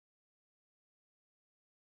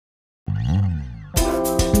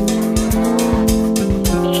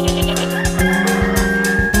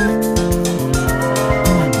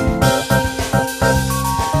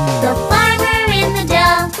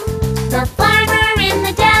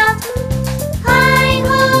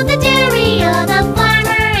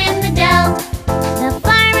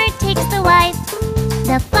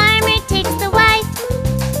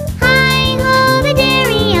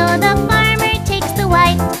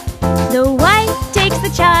the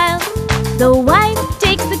child. The wife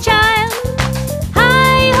takes the child.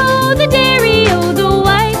 Hi-ho, the dairy-o, the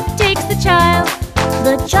wife takes the child.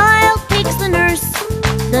 The child takes the nurse.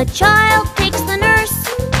 The child takes the nurse.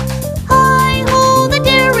 Hi-ho, the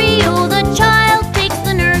dairy-o, the child takes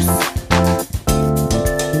the nurse.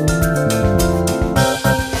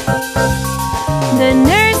 The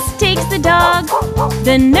nurse takes the dog.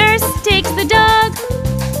 The nurse takes the dog.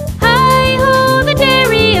 Hi-ho, the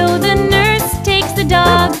dairy-o, the nurse takes the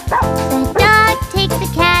dog. The dog takes the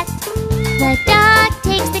cat. The dog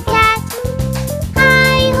takes the cat.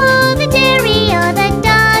 Hi-ho, the dairy-o, the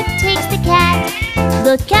dog takes the cat.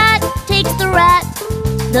 The cat takes the rat.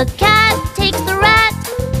 The cat takes the rat.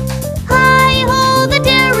 Hi-ho, the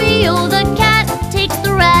dairy-o, the cat takes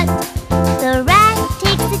the rat. The rat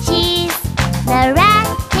takes the cheese. The rat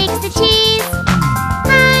takes the cheese.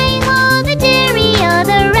 Hi-ho, the dairy-o,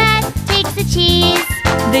 the rat takes the cheese.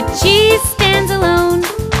 The cheese stands alone.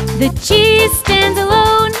 The cheese stands